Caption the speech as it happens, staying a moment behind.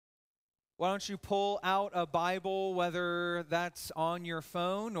Why don't you pull out a Bible, whether that's on your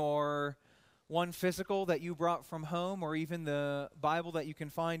phone or one physical that you brought from home, or even the Bible that you can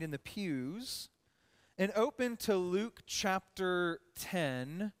find in the pews, and open to Luke chapter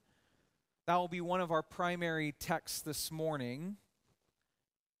 10. That will be one of our primary texts this morning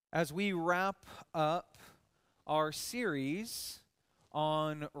as we wrap up our series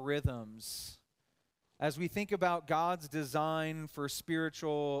on rhythms, as we think about God's design for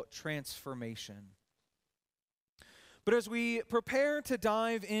spiritual transformation. But as we prepare to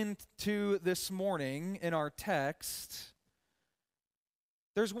dive into this morning in our text,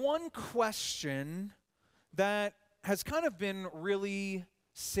 there's one question that has kind of been really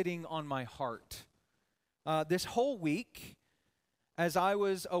sitting on my heart. This whole week, as I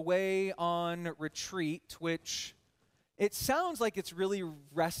was away on retreat, which it sounds like it's really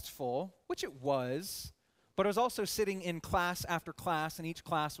restful, which it was, but I was also sitting in class after class, and each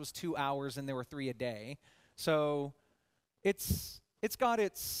class was 2 hours, and there were 3 a day. So it's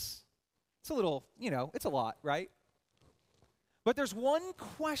a little, it's a lot, right? But there's one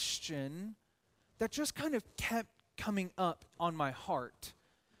question that just kind of kept coming up on my heart,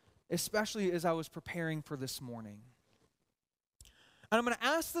 especially as I was preparing for this morning. And I'm going to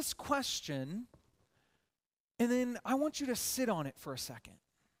ask this question, and then I want you to sit on it for a second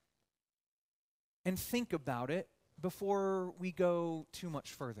and think about it before we go too much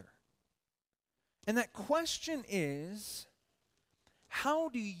further. And that question is, how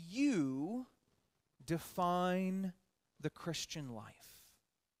do you define the Christian life?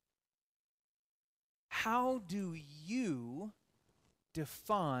 How do you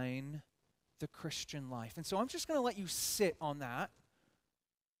define the Christian life? And so I'm just going to let you sit on that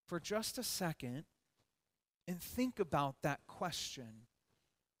for just a second and think about that question.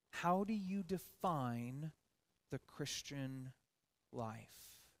 How do you define the Christian life?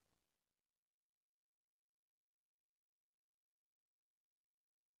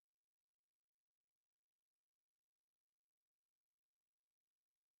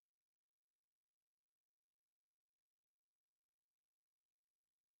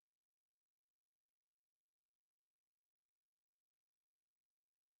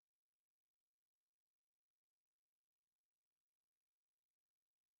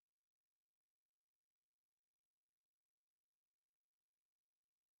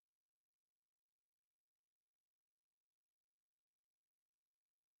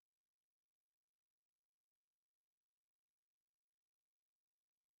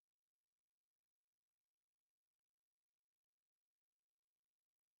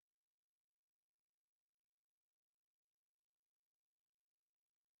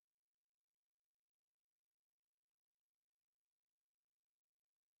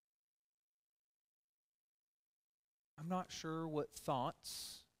 I'm not sure what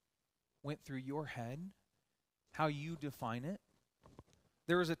thoughts went through your head, how you define it.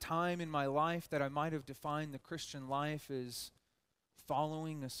 There was a time in my life that I might have defined the Christian life as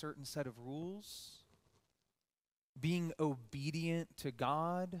following a certain set of rules, being obedient to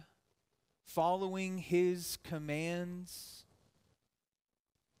God, following His commands.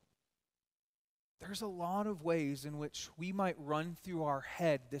 There's a lot of ways in which we might run through our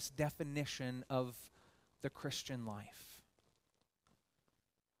head this definition of the Christian life.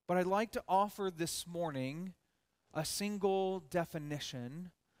 But I'd like to offer this morning a single definition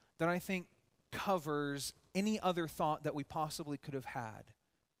that I think covers any other thought that we possibly could have had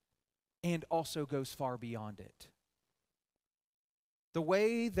and also goes far beyond it. The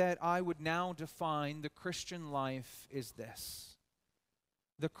way that I would now define the Christian life is this: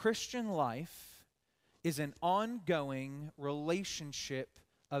 the Christian life is an ongoing relationship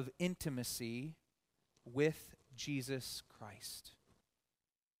of intimacy with Jesus Christ.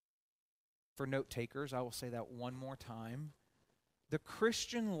 For note takers, I will say that one more time. The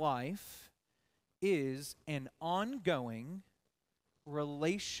Christian life is an ongoing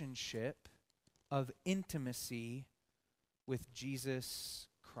relationship of intimacy with Jesus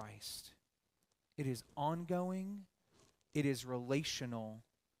Christ. It is ongoing, it is relational,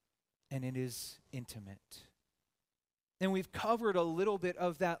 and it is intimate. And we've covered a little bit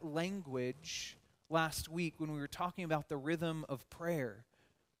of that language last week when we were talking about the rhythm of prayer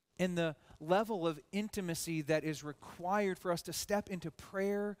and the level of intimacy that is required for us to step into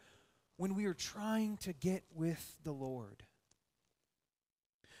prayer when we are trying to get with the Lord.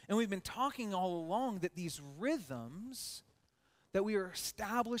 And we've been talking all along that these rhythms that we are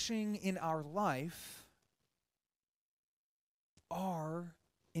establishing in our life are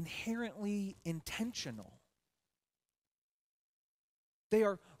inherently intentional. They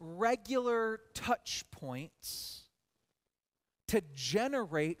are regular touch points to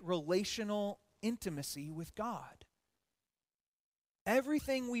generate relational intimacy with God.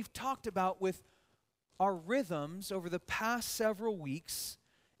 Everything we've talked about with our rhythms over the past several weeks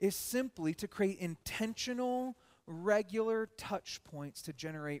is simply to create intentional, regular touch points to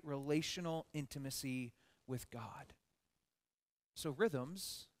generate relational intimacy with God. So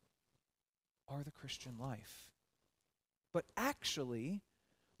rhythms are the Christian life. But actually,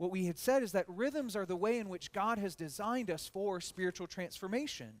 what we had said is that rhythms are the way in which God has designed us for spiritual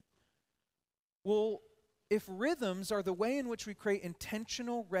transformation. Well, if rhythms are the way in which we create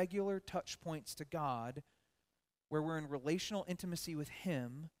intentional, regular touch points to God, where we're in relational intimacy with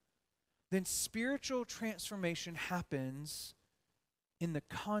Him, then spiritual transformation happens in the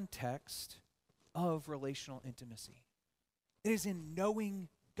context of relational intimacy. It is in knowing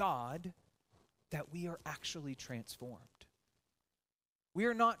God that we are actually transformed. We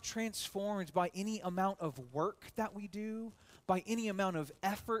are not transformed by any amount of work that we do, by any amount of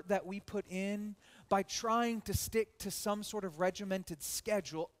effort that we put in, by trying to stick to some sort of regimented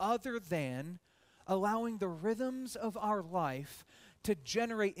schedule, other than allowing the rhythms of our life to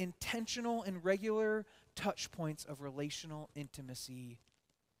generate intentional and regular touch points of relational intimacy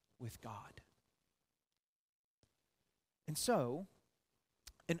with God. And so,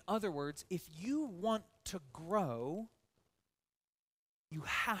 in other words, if you want to grow, you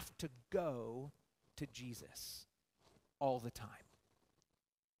have to go to Jesus all the time.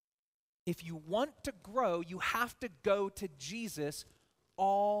 If you want to grow, you have to go to Jesus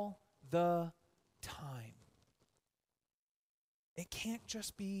all the time. It can't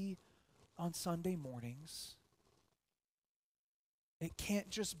just be on Sunday mornings. It can't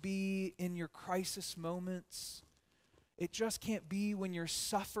just be in your crisis moments. It just can't be when you're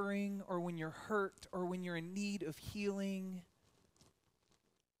suffering or when you're hurt or when you're in need of healing.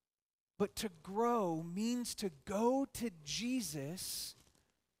 But to grow means to go to Jesus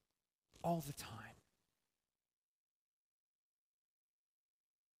all the time.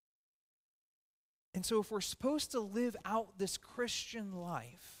 And so if we're supposed to live out this Christian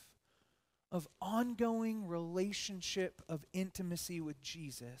life of ongoing relationship of intimacy with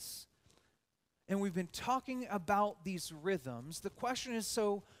Jesus, and we've been talking about these rhythms, the question is,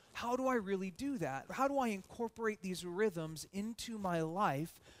 so how do I really do that? How do I incorporate these rhythms into my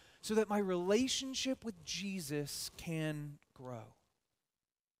life so that my relationship with Jesus can grow?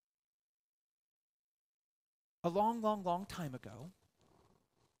 A long, long, long time ago,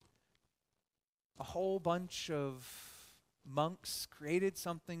 a whole bunch of monks created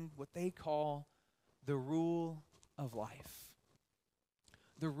something what they call the rule of life.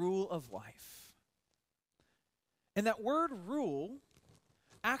 The rule of life. And that word rule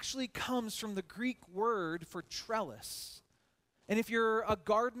actually comes from the Greek word for trellis. And if you're a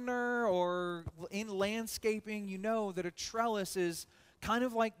gardener or in landscaping, you know that a trellis is kind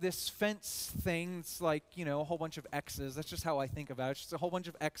of like this fence thing. It's like, a whole bunch of X's. That's just how I think about it. It's just a whole bunch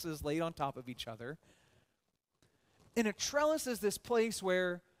of X's laid on top of each other. And a trellis is this place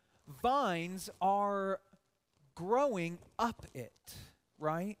where vines are growing up it,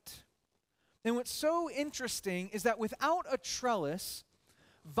 right? And what's so interesting is that without a trellis,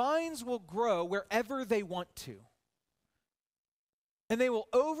 vines will grow wherever they want to. And they will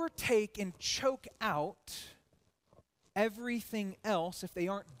overtake and choke out everything else if they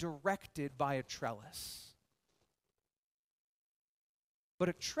aren't directed by a trellis. But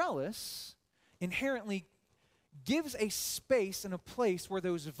a trellis inherently gives a space and a place where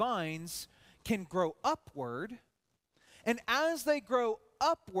those vines can grow upward. And as they grow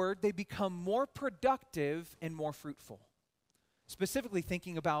upward, they become more productive and more fruitful. Specifically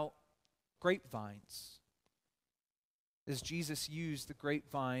thinking about grapevines, as Jesus used the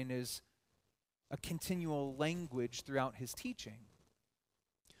grapevine as a continual language throughout his teaching.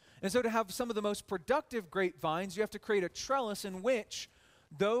 And so to have some of the most productive grapevines, you have to create a trellis in which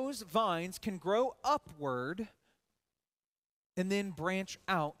those vines can grow upward and then branch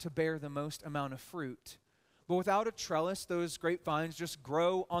out to bear the most amount of fruit. But without a trellis, those grapevines just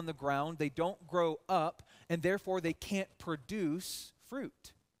grow on the ground. They don't grow up, and therefore they can't produce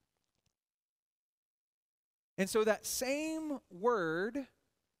fruit. And so that same word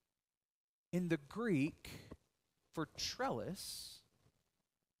in the Greek for trellis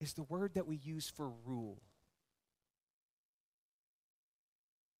is the word that we use for rule.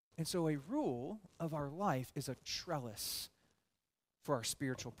 And so a rule of our life is a trellis for our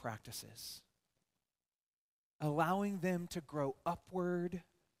spiritual practices, allowing them to grow upward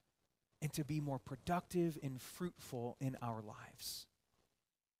and to be more productive and fruitful in our lives.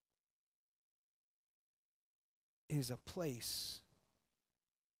 It is a place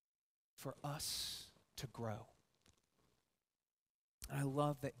for us to grow. And I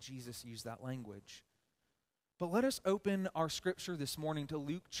love that Jesus used that language. But let us open our scripture this morning to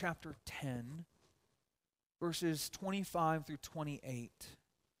Luke chapter 10, verses 25 through 28.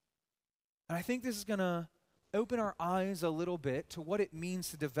 And I think this is going to open our eyes a little bit to what it means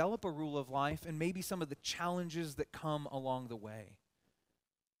to develop a rule of life and maybe some of the challenges that come along the way.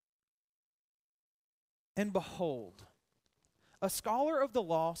 And behold, a scholar of the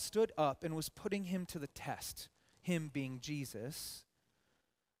law stood up and was putting him to the test, him being Jesus,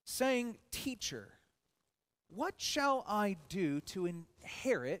 saying, "Teacher, what shall I do to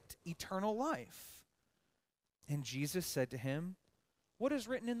inherit eternal life?" And Jesus said to him, "What is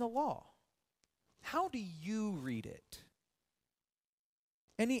written in the law? How do you read it?"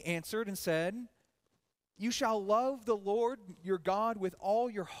 And he answered and said, "You shall love the Lord your God with all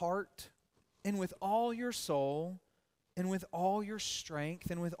your heart and with all your soul and with all your strength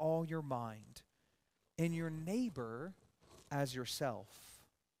and with all your mind, and your neighbor as yourself."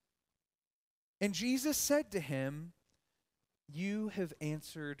 And Jesus said to him, "You have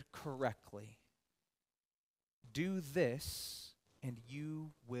answered correctly. Do this and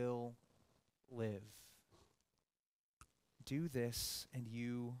you will live." Do this and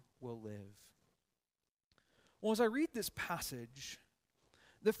you will live. Well, as I read this passage,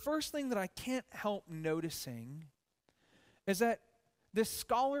 the first thing that I can't help noticing is that this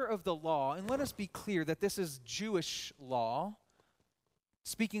scholar of the law, and let us be clear that this is Jewish law,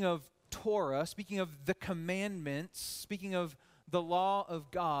 speaking of Torah, speaking of the commandments, speaking of the law of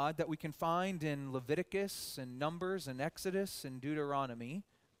God that we can find in Leviticus and Numbers and Exodus and Deuteronomy,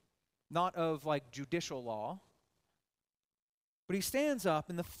 not of like judicial law. But he stands up,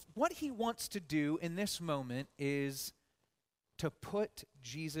 and what he wants to do in this moment is to put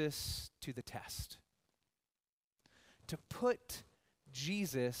Jesus to the test. To put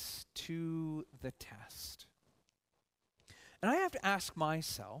Jesus to the test. And I have to ask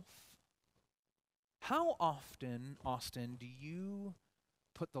myself, how often, Austin, do you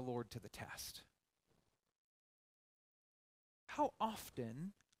put the Lord to the test? How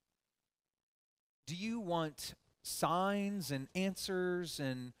often do you want signs and answers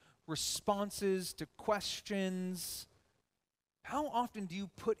and responses to questions? How often do you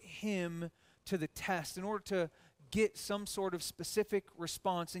put him to the test in order to get some sort of specific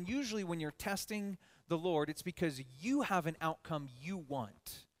response? And usually when you're testing the Lord, it's because you have an outcome you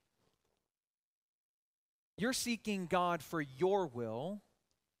want. You're seeking God for your will,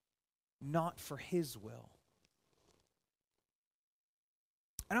 not for his will.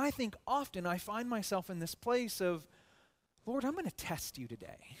 And I think often I find myself in this place of, Lord, I'm going to test you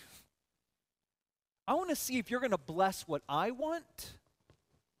today. I want to see if you're going to bless what I want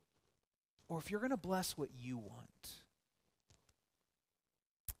or if you're going to bless what you want.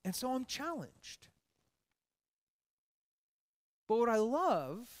 And so I'm challenged. But what I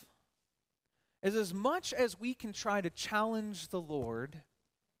love is as much as we can try to challenge the Lord,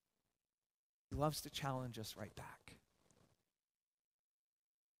 he loves to challenge us right back.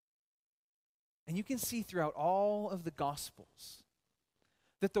 And you can see throughout all of the Gospels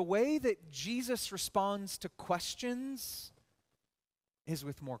that the way that Jesus responds to questions is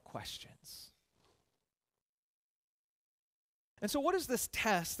with more questions. And so what is this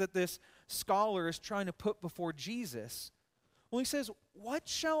test that this scholar is trying to put before Jesus? Well, he says, "What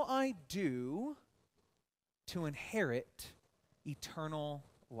shall I do to inherit eternal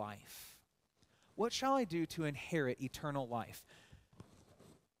life?" What shall I do to inherit eternal life?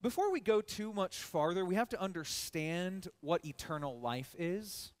 Before we go too much farther, we have to understand what eternal life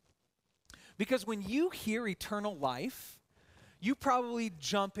is. Because when you hear eternal life, you probably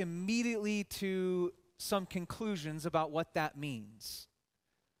jump immediately to some conclusions about what that means.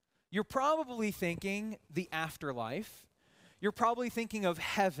 You're probably thinking the afterlife. You're probably thinking of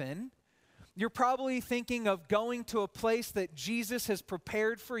heaven. You're probably thinking of going to a place that Jesus has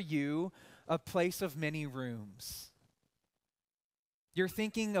prepared for you, a place of many rooms. You're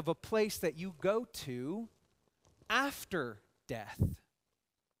thinking of a place that you go to after death.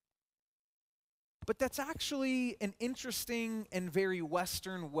 But that's actually an interesting and very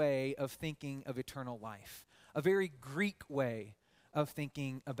Western way of thinking of eternal life, a very Greek way of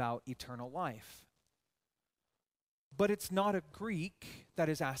thinking about eternal life. But it's not a Greek that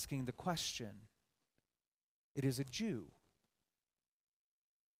is asking the question. It is a Jew.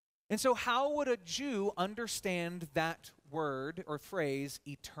 And so how would a Jew understand that word or phrase,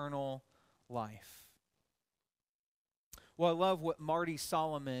 eternal life? Well, I love what Marty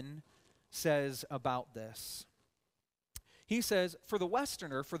Solomon says about this. He says, for the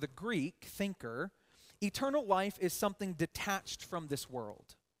Westerner, for the Greek thinker, eternal life is something detached from this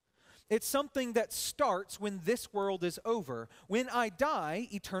world. It's something that starts when this world is over. When I die,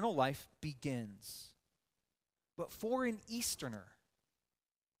 eternal life begins. But for an Easterner,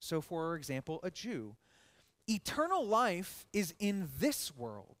 so for example, a Jew, eternal life is in this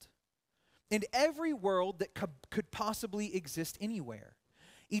world, and every world that could possibly exist anywhere.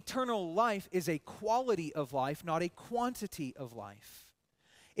 Eternal life is a quality of life, not a quantity of life.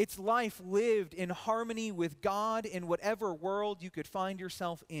 It's life lived in harmony with God in whatever world you could find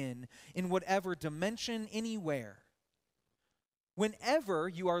yourself in whatever dimension, anywhere. Whenever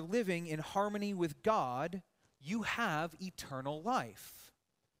you are living in harmony with God, you have eternal life.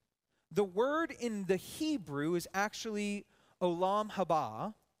 The word in the Hebrew is actually olam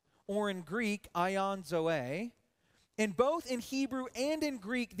haba, or in Greek, ion zoe. And both in Hebrew and in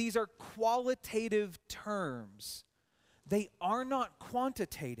Greek, these are qualitative terms. They are not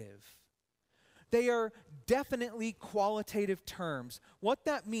quantitative. They are definitely qualitative terms. What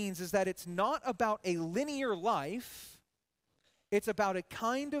that means is that it's not about a linear life. It's about a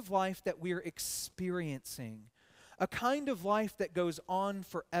kind of life that we're experiencing. A kind of life that goes on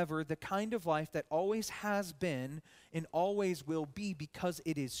forever. The kind of life that always has been and always will be because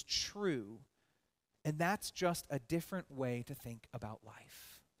it is true. And that's just a different way to think about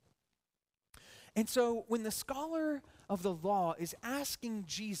life. And so when the scholar of the law is asking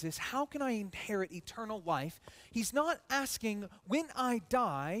Jesus, how can I inherit eternal life? He's not asking, when I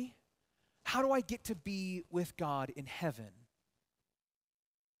die, how do I get to be with God in heaven?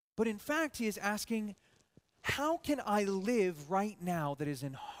 But in fact, he is asking, how can I live right now that is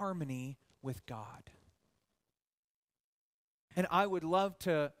in harmony with God? And I would love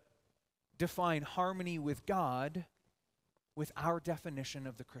to define harmony with God with our definition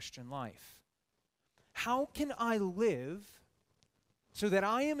of the Christian life. How can I live so that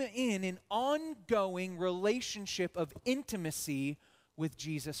I am in an ongoing relationship of intimacy with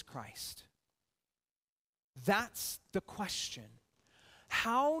Jesus Christ? That's the question.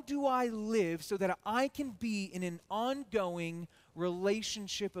 How do I live so that I can be in an ongoing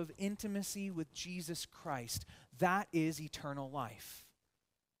relationship of intimacy with Jesus Christ? That is eternal life,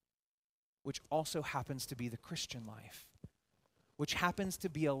 which also happens to be the Christian life, which happens to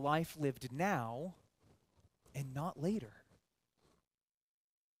be a life lived now and not later.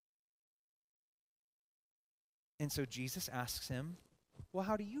 And so Jesus asks him, well,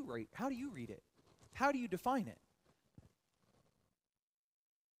 how do you read it? How do you define it?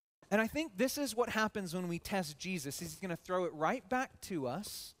 And I think this is what happens when we test Jesus. He's going to throw it right back to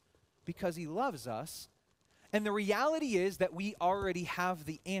us because he loves us. And the reality is that we already have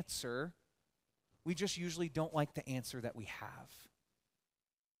the answer. We just usually don't like the answer that we have.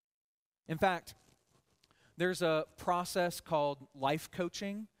 In fact, there's a process called life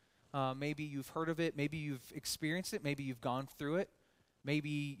coaching. Maybe you've heard of it. Maybe you've experienced it. Maybe you've gone through it.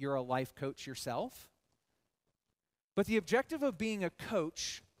 Maybe you're a life coach yourself. But the objective of being a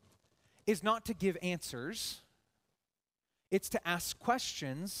coach is not to give answers. It's to ask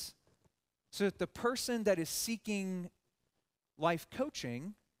questions so that the person that is seeking life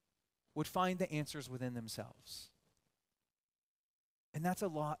coaching would find the answers within themselves. And that's a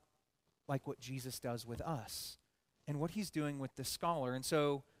lot like what Jesus does with us and what he's doing with the scholar. And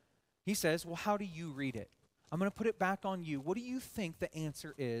so he says, well, how do you read it? I'm going to put it back on you. What do you think the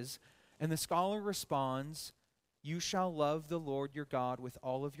answer is? And the scholar responds, you shall love the Lord your God with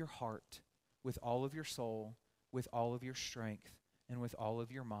all of your heart, with all of your soul, with all of your strength, and with all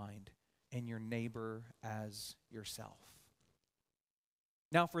of your mind, and your neighbor as yourself.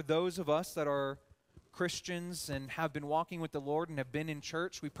 Now, for those of us that are Christians and have been walking with the Lord and have been in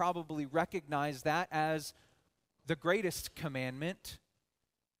church, we probably recognize that as the greatest commandment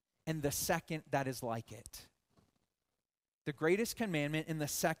and the second that is like it. The greatest commandment and the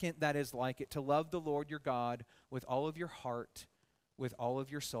second that is like it, to love the Lord your God with all of your heart, with all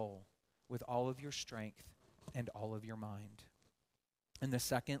of your soul, with all of your strength, and all of your mind. And the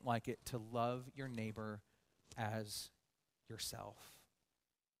second like it, to love your neighbor as yourself.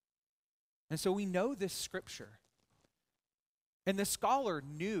 And so we know this scripture. And the scholar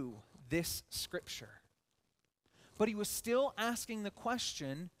knew this scripture. But he was still asking the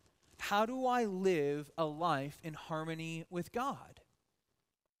question, how do I live a life in harmony with God?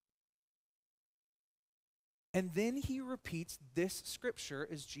 And then he repeats this scripture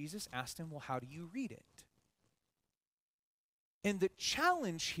as Jesus asked him, well, how do you read it? And the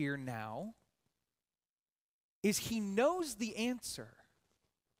challenge here now is he knows the answer,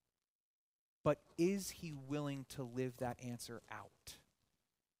 but is he willing to live that answer out?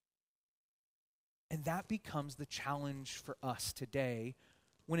 And that becomes the challenge for us today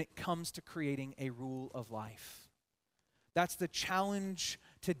when it comes to creating a rule of life. That's the challenge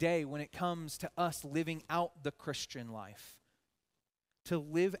today when it comes to us living out the Christian life. To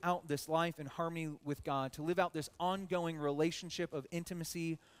live out this life in harmony with God, to live out this ongoing relationship of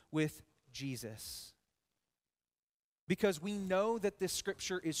intimacy with Jesus. Because we know that this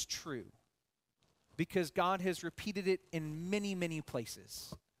scripture is true. Because God has repeated it in many, many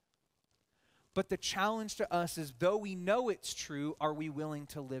places. But the challenge to us is, though we know it's true, are we willing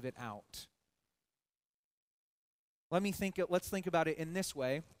to live it out? Let's think about it in this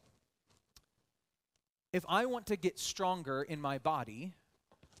way. If I want to get stronger in my body,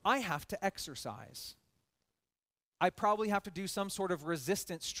 I have to exercise. I probably have to do some sort of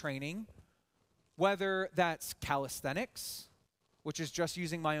resistance training, whether that's calisthenics, which is just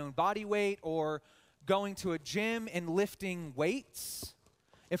using my own body weight, or going to a gym and lifting weights.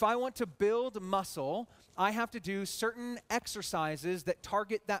 If I want to build muscle, I have to do certain exercises that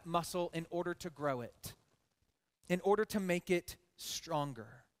target that muscle in order to grow it, in order to make it stronger.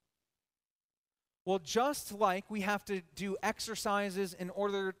 Well, just like we have to do exercises in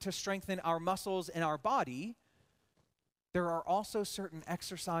order to strengthen our muscles in our body, there are also certain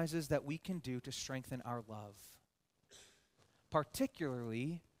exercises that we can do to strengthen our love,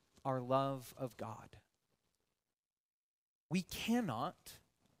 particularly our love of God. We cannot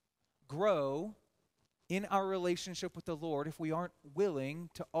grow in our relationship with the Lord if we aren't willing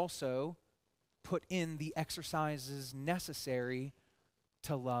to also put in the exercises necessary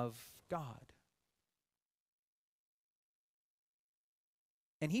to love God.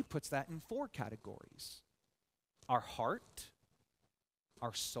 And he puts that in 4 categories: our heart,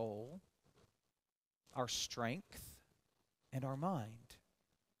 our soul, our strength, and our mind.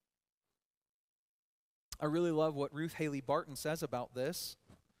 I really love what Ruth Haley Barton says about this.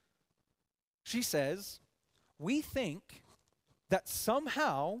 She says, we think that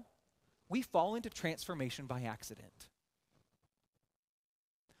somehow we fall into transformation by accident.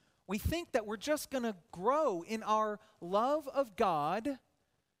 We think that we're just going to grow in our love of God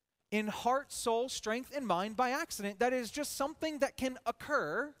in heart, soul, strength, and mind by accident. That is just something that can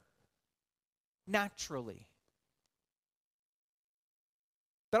occur naturally.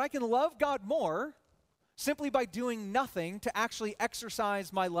 That I can love God more simply by doing nothing to actually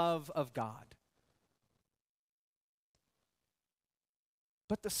exercise my love of God.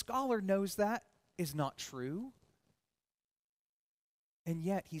 But the scholar knows that is not true. And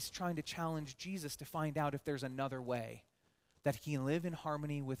yet he's trying to challenge Jesus to find out if there's another way that he can live in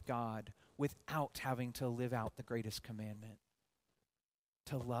harmony with God without having to live out the greatest commandment.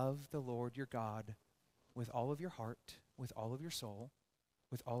 To love the Lord your God with all of your heart, with all of your soul,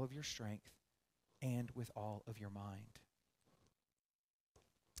 with all of your strength, and with all of your mind.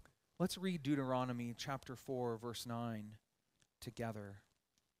 Let's read Deuteronomy chapter 4, verse 9 together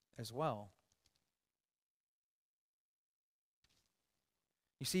as well.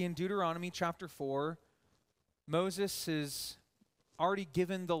 You see, in Deuteronomy chapter 4, Moses has already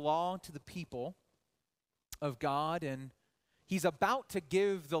given the law to the people of God, and he's about to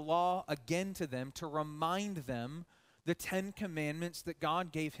give the law again to them to remind them the 10 commandments that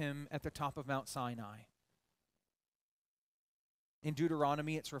God gave him at the top of Mount Sinai. In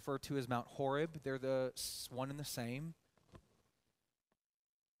Deuteronomy, it's referred to as Mount Horeb. They're the one and the same.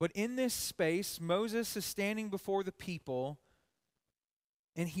 But in this space, Moses is standing before the people,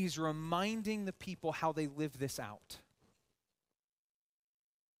 and he's reminding the people how they live this out.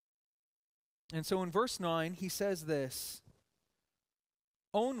 And so in verse 9, he says this: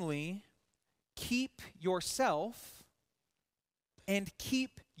 only keep yourself and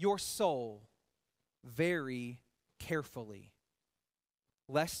keep your soul very carefully,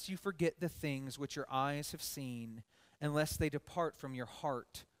 lest you forget the things which your eyes have seen, and lest they depart from your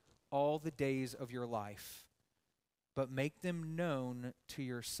heart all the days of your life, but make them known to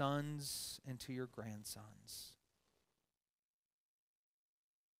your sons and to your grandsons.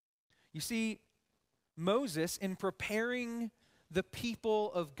 You see, Moses, in preparing the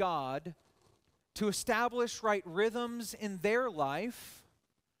people of God to establish right rhythms in their life,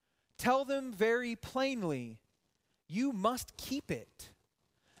 tell them very plainly, you must keep it.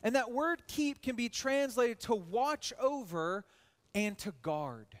 And that word keep can be translated to watch over and to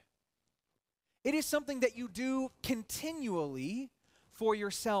guard. It is something that you do continually for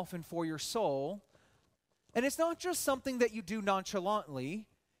yourself and for your soul. And it's not just something that you do nonchalantly.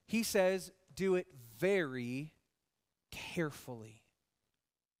 He says, do it very carefully.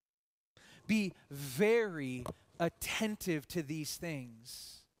 Be very attentive to these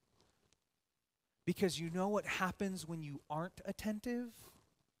things. Because you know what happens when you aren't attentive?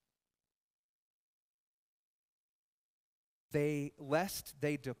 Lest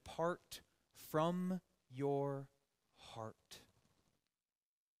they depart from your heart.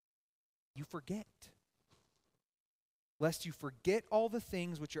 you forget. Lest you forget all the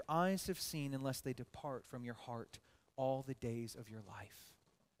things which your eyes have seen, unless they depart from your heart all the days of your life.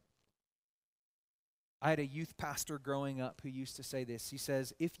 I had a youth pastor growing up who used to say this. He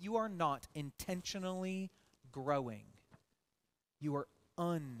says, if you are not intentionally growing, you are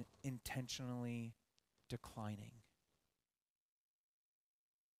unintentionally declining.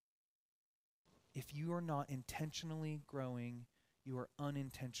 If you are not intentionally growing, you are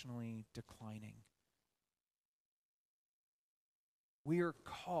unintentionally declining. We are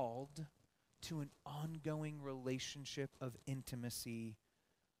called to an ongoing relationship of intimacy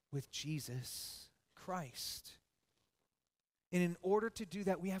with Jesus Christ. And in order to do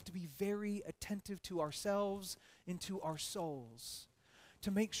that, we have to be very attentive to ourselves and to our souls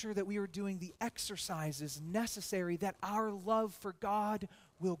to make sure that we are doing the exercises necessary that our love for God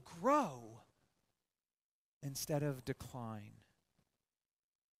will grow instead of decline.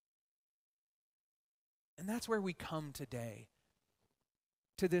 And that's where we come today,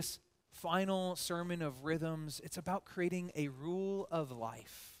 to this final sermon of rhythms. It's about creating a rule of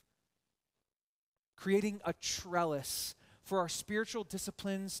life, creating a trellis for our spiritual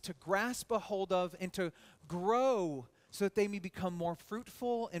disciplines to grasp a hold of and to grow so that they may become more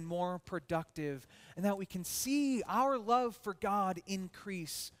fruitful and more productive, and that we can see our love for God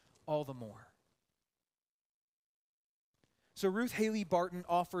increase all the more. So Ruth Haley Barton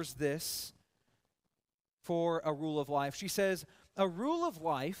offers this for a rule of life. She says, a rule of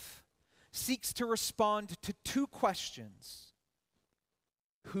life seeks to respond to two questions.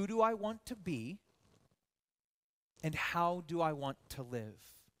 Who do I want to be? And how do I want to live?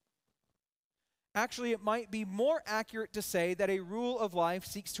 Actually, it might be more accurate to say that a rule of life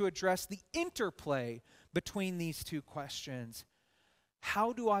seeks to address the interplay between these two questions.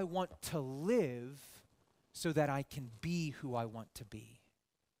 How do I want to live so that I can be who I want to be?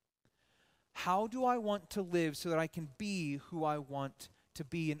 How do I want to live so that I can be who I want to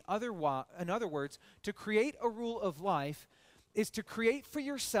be? In other words, to create a rule of life is to create for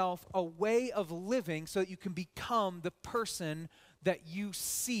yourself a way of living so that you can become the person that you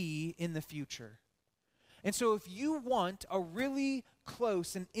see in the future. And so if you want a really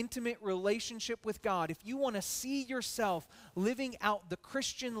close and intimate relationship with God, if you want to see yourself living out the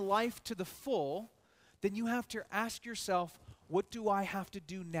Christian life to the full, then you have to ask yourself, what do I have to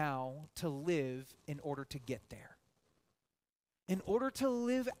do now to live in order to get there? In order to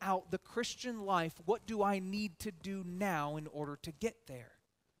live out the Christian life, what do I need to do now in order to get there?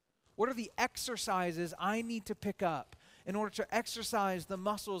 What are the exercises I need to pick up in order to exercise the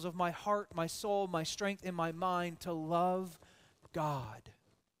muscles of my heart, my soul, my strength, and my mind to love God?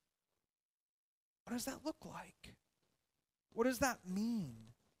 What does that look like? What does that mean?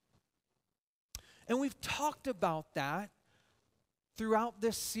 And we've talked about that throughout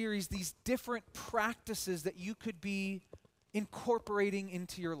this series, these different practices that you could be incorporating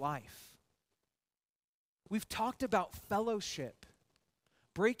into your life. We've talked about fellowship,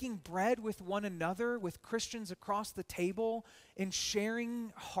 breaking bread with one another, with Christians across the table, and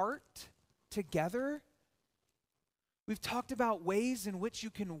sharing heart together. We've talked about ways in which you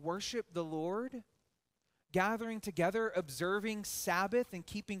can worship the Lord, gathering together, observing Sabbath and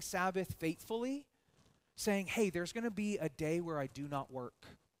keeping Sabbath faithfully, saying, hey, there's going to be a day where I do not work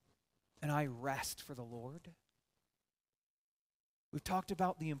and I rest for the Lord. We've talked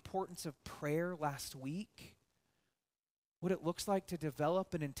about the importance of prayer last week, what it looks like to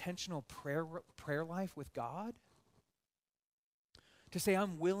develop an intentional prayer life with God, to say,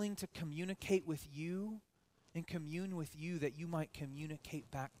 I'm willing to communicate with you and commune with you that you might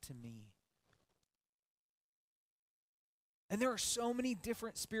communicate back to me. And there are so many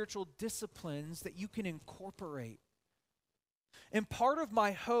different spiritual disciplines that you can incorporate. And part of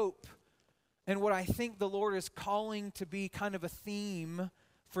my hope and what I think the Lord is calling to be kind of a theme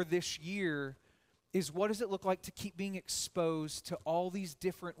for this year is, what does it look like to keep being exposed to all these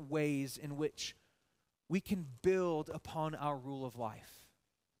different ways in which we can build upon our rule of life?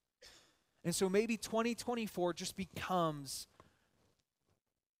 And so maybe 2024 just becomes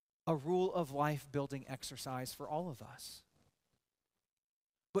a rule of life building exercise for all of us.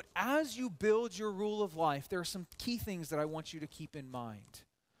 But as you build your rule of life, there are some key things that I want you to keep in mind.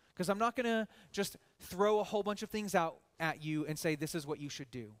 Because I'm not going to just throw a whole bunch of things out at you and say, this is what you should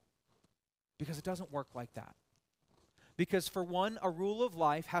do. Because it doesn't work like that. Because for one, a rule of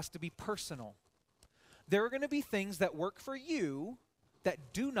life has to be personal. There are going to be things that work for you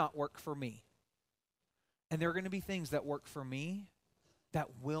that do not work for me. And there are going to be things that work for me that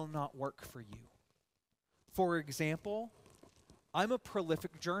will not work for you. For example, I'm a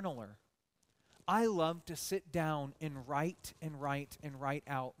prolific journaler. I love to sit down and write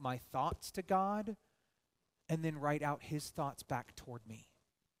out my thoughts to God and then write out his thoughts back toward me.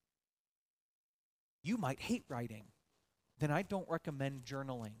 You might hate writing. Then I don't recommend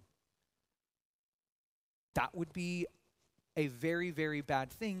journaling. That would be a very, very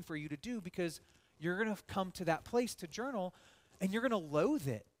bad thing for you to do because you're going to come to that place to journal and you're going to loathe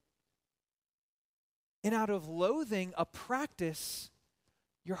it. And out of loathing a practice,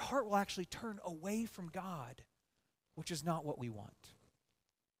 your heart will actually turn away from God, which is not what we want.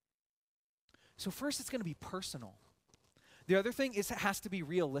 So first, it's going to be personal. The other thing is it has to be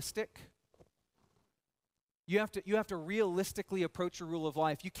realistic. You have to realistically approach your rule of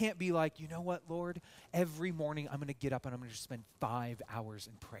life. You can't be like, you know what, Lord? Every morning I'm going to get up and I'm going to spend 5 hours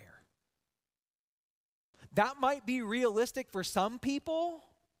in prayer. That might be realistic for some people.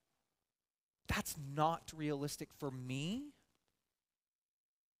 That's not realistic for me.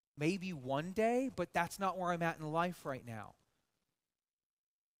 Maybe one day, but that's not where I'm at in life right now.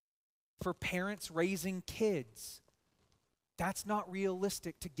 For parents raising kids, that's not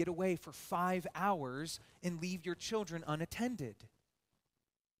realistic to get away for 5 hours and leave your children unattended.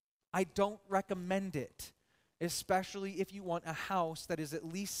 I don't recommend it, especially if you want a house that is at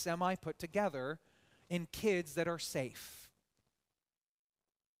least semi put together and kids that are safe.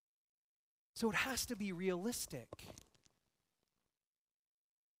 So it has to be realistic.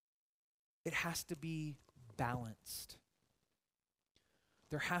 It has to be balanced.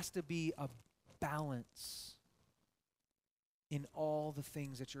 There has to be a balance in all the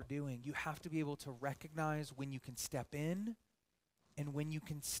things that you're doing. You have to be able to recognize when you can step in and when you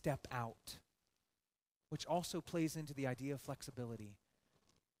can step out, which also plays into the idea of flexibility.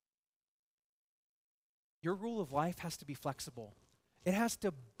 Your rule of life has to be flexible. It has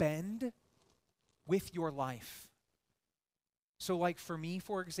to bend with your life. So like for me,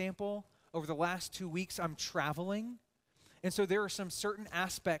 for example, over the last 2 weeks, I'm traveling. And so there are some certain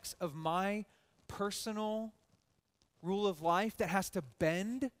aspects of my personal rule of life that has to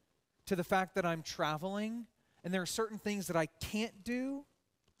bend to the fact that I'm traveling. And there are certain things that I can't do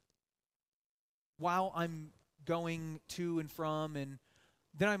while I'm going to and from. And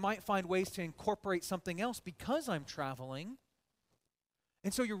then I might find ways to incorporate something else because I'm traveling.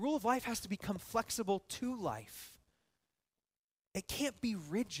 And so your rule of life has to become flexible to life. It can't be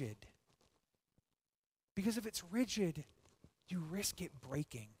rigid. Because if it's rigid, you risk it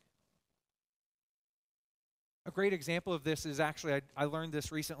breaking. A great example of this is actually, I learned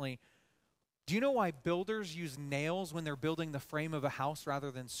this recently. Do you know why builders use nails when they're building the frame of a house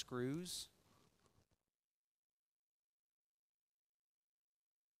rather than screws?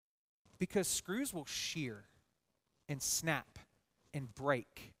 Because screws will shear and snap and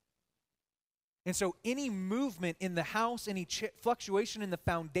break. And so any movement in the house, any fluctuation in the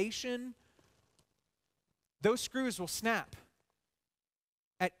foundation, those screws will snap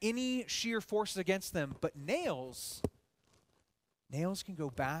at any shear forces against them. But nails can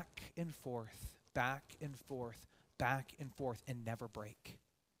go back and forth, back and forth, back and forth, and never break.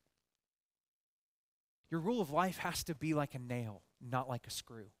 Your rule of life has to be like a nail, not like a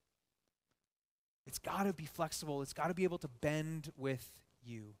screw. It's got to be flexible. It's got to be able to bend with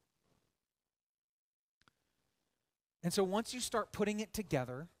you. And so once you start putting it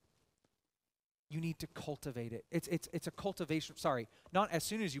together, you need to cultivate it. It's a cultivation, not as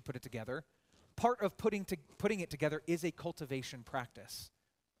soon as you put it together. Part of putting it together is a cultivation practice.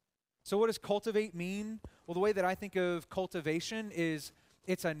 So what does cultivate mean? Well, the way that I think of cultivation is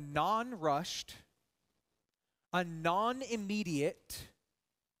it's a non-rushed, a non-immediate,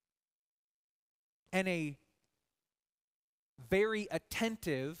 and a very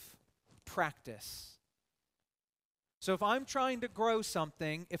attentive practice. So if I'm trying to grow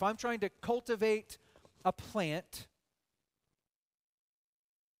something, if I'm trying to cultivate a plant,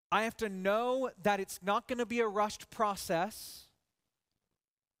 I have to know that it's not going to be a rushed process.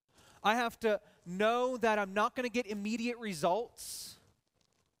 I have to know that I'm not going to get immediate results,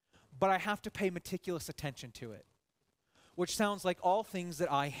 but I have to pay meticulous attention to it, which sounds like all things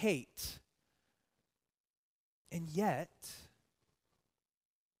that I hate. And yet,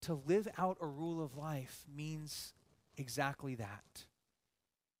 to live out a rule of life means exactly that.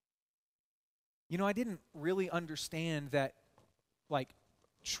 You know, I didn't really understand that, like,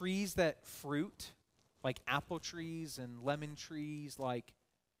 trees that fruit, like apple trees and lemon trees, like,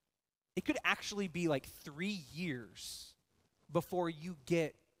 it could actually be like 3 years before you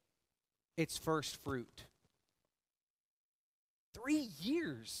get its first fruit. 3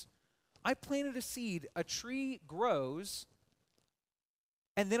 years. I planted a seed, a tree grows,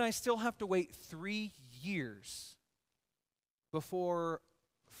 and then I still have to wait 3 years before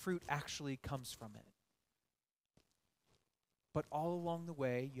fruit actually comes from it. But all along the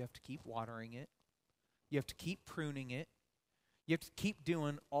way, you have to keep watering it. You have to keep pruning it. You have to keep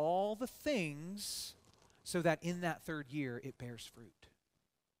doing all the things so that in that third year, it bears fruit.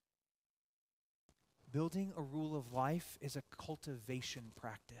 Building a rule of life is a cultivation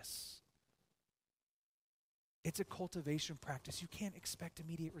practice. It's a cultivation practice. You can't expect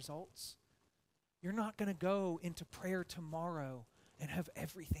immediate results. You're not going to go into prayer tomorrow and have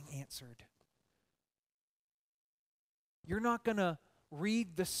everything answered. You're not going to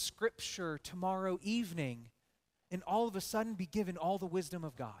read the scripture tomorrow evening and all of a sudden be given all the wisdom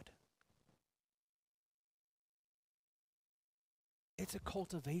of God. It's a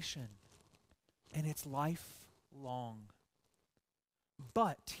cultivation, and it's lifelong.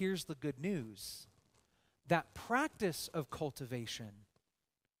 But here's the good news. That practice of cultivation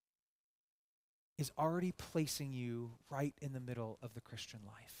is already placing you right in the middle of the Christian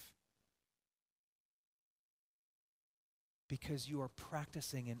life. Because you are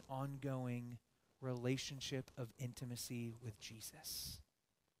practicing an ongoing relationship of intimacy with Jesus.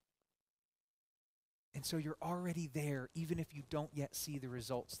 And so you're already there, even if you don't yet see the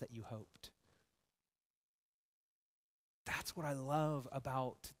results that you hoped. That's what I love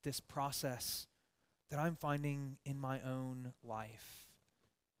about this process that I'm finding in my own life.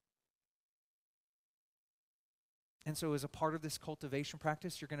 And so as a part of this cultivation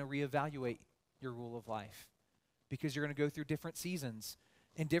practice, you're going to reevaluate your rule of life because you're going to go through different seasons.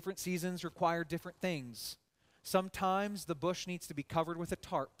 And different seasons require different things. Sometimes the bush needs to be covered with a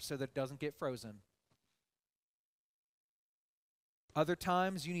tarp so that it doesn't get frozen. Other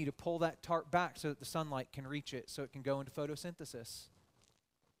times you need to pull that tarp back so that the sunlight can reach it so it can go into photosynthesis.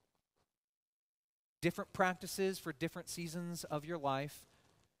 Different practices for different seasons of your life.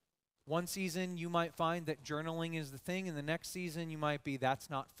 One season you might find that journaling is the thing, and the next season you might be, that's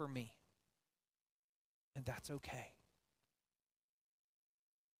not for me. And that's okay.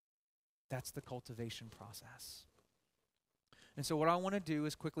 That's the cultivation process. And so what I want to do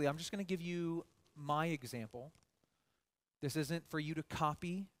is quickly, I'm just going to give you my example. This isn't for you to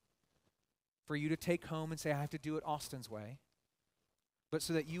copy, for you to take home and say, I have to do it Austin's way. But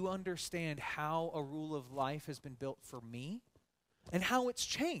so that you understand how a rule of life has been built for me and how it's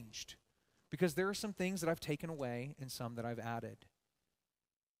changed. Because there are some things that I've taken away and some that I've added.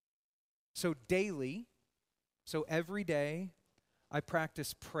 So daily, so every day, I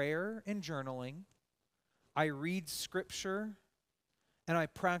practice prayer and journaling. I read scripture, and I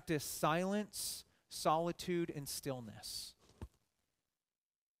practice silence, solitude, and stillness.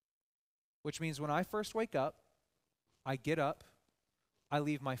 Which means when I first wake up, I get up, I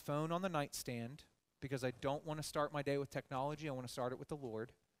leave my phone on the nightstand because I don't want to start my day with technology. I want to start it with the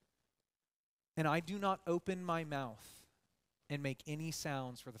Lord. And I do not open my mouth and make any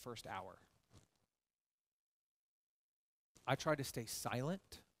sounds for the first hour. I try to stay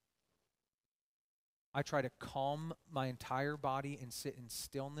silent. I try to calm my entire body and sit in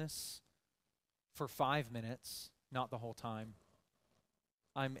stillness for 5 minutes, not the whole time.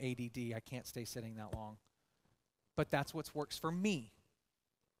 I'm ADD. I can't stay sitting that long. But that's what works for me.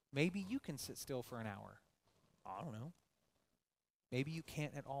 Maybe you can sit still for an hour. I don't know. Maybe you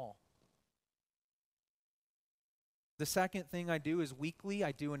can't at all. The second thing I do is weekly,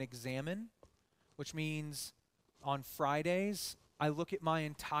 I do an examine, which means on Fridays, I look at my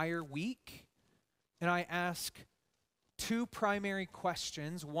entire week and I ask two primary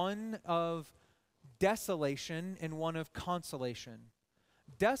questions, one of desolation and one of consolation.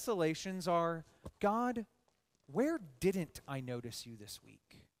 Desolations are, God, where didn't I notice you this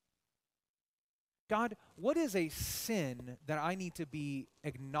week? God, what is a sin that I need to be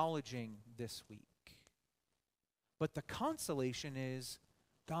acknowledging this week? But the consolation is,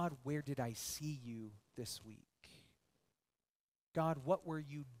 God, where did I see you this week? God, what were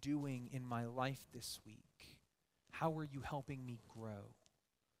you doing in my life this week? How were you helping me grow?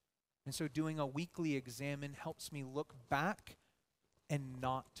 And so doing a weekly examine helps me look back and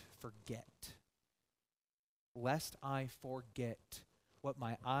not forget. Lest I forget what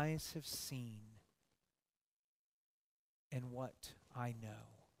my eyes have seen and what I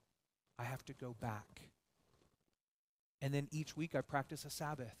know. I have to go back. And then each week I practice a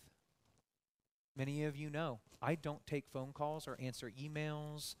Sabbath. Many of you know, I don't take phone calls or answer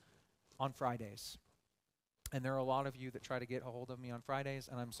emails on Fridays. And there are a lot of you that try to get a hold of me on Fridays,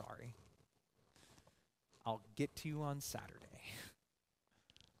 and I'm sorry. I'll get to you on Saturday.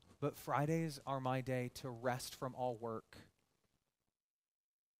 But Fridays are my day to rest from all work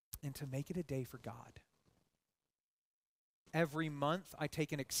and to make it a day for God. Every month, I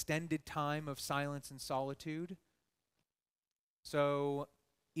take an extended time of silence and solitude. So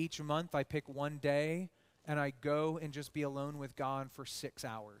Each month I pick one day and I go and just be alone with God for 6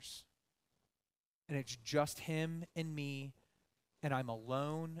 hours. And it's just him and me, and I'm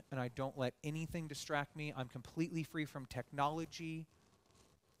alone, and I don't let anything distract me. I'm completely free from technology,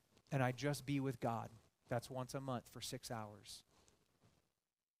 and I just be with God. That's once a month for 6 hours.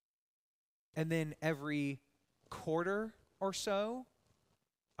 And then every quarter or so,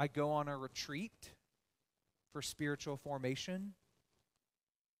 I go on a retreat for spiritual formation.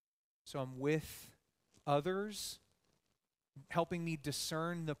 So I'm with others, helping me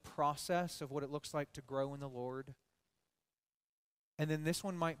discern the process of what it looks like to grow in the Lord. And then this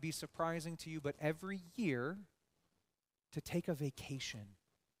one might be surprising to you, but every year to take a vacation.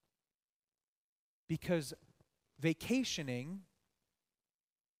 Because vacationing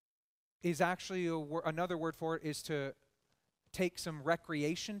is actually another word for it is to take some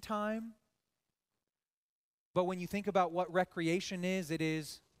recreation time. But when you think about what recreation is, it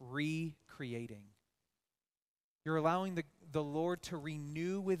is recreating. You're allowing the Lord to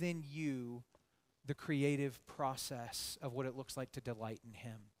renew within you the creative process of what it looks like to delight in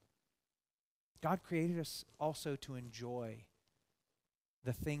him. God created us also to enjoy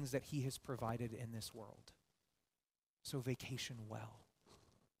the things that he has provided in this world. So vacation well.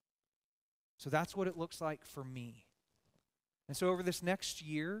 So that's what it looks like for me. And so over this next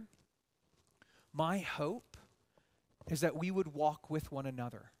year, my hope is that we would walk with one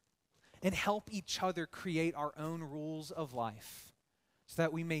another and help each other create our own rules of life so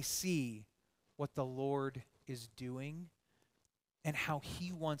that we may see what the Lord is doing and how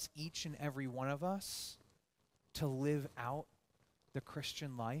he wants each and every one of us to live out the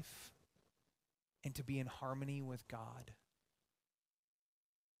Christian life and to be in harmony with God.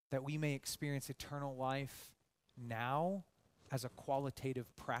 That we may experience eternal life now as a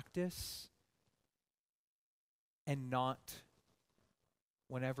qualitative practice and not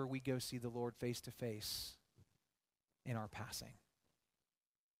whenever we go see the Lord face to face in our passing.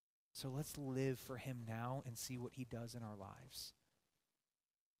 So let's live for him now and see what he does in our lives.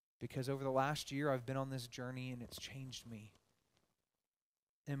 Because over the last year, I've been on this journey and it's changed me.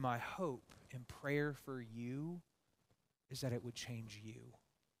 And my hope and prayer for you is that it would change you.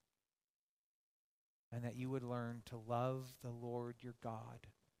 And that you would learn to love the Lord your God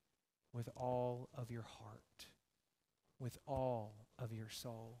with all of your heart, with all of your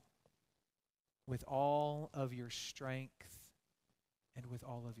soul, with all of your strength, and with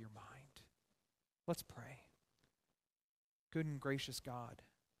all of your mind. Let's pray. Good and gracious God,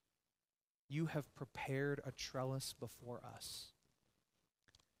 you have prepared a trellis before us,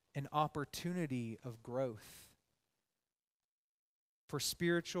 an opportunity of growth for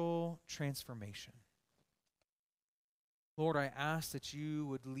spiritual transformation. Lord, I ask that you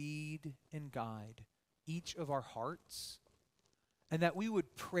would lead and guide each of our hearts, and that we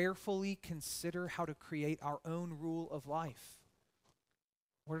would prayerfully consider how to create our own rule of life.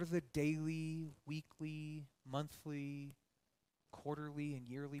 What are the daily, weekly, monthly, quarterly, and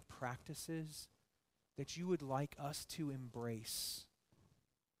yearly practices that you would like us to embrace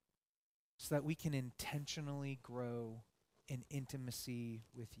so that we can intentionally grow in intimacy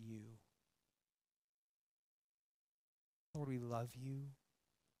with you? Lord, we love you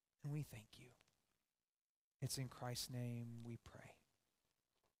and we thank you. It's in Christ's name we pray.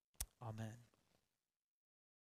 Amen.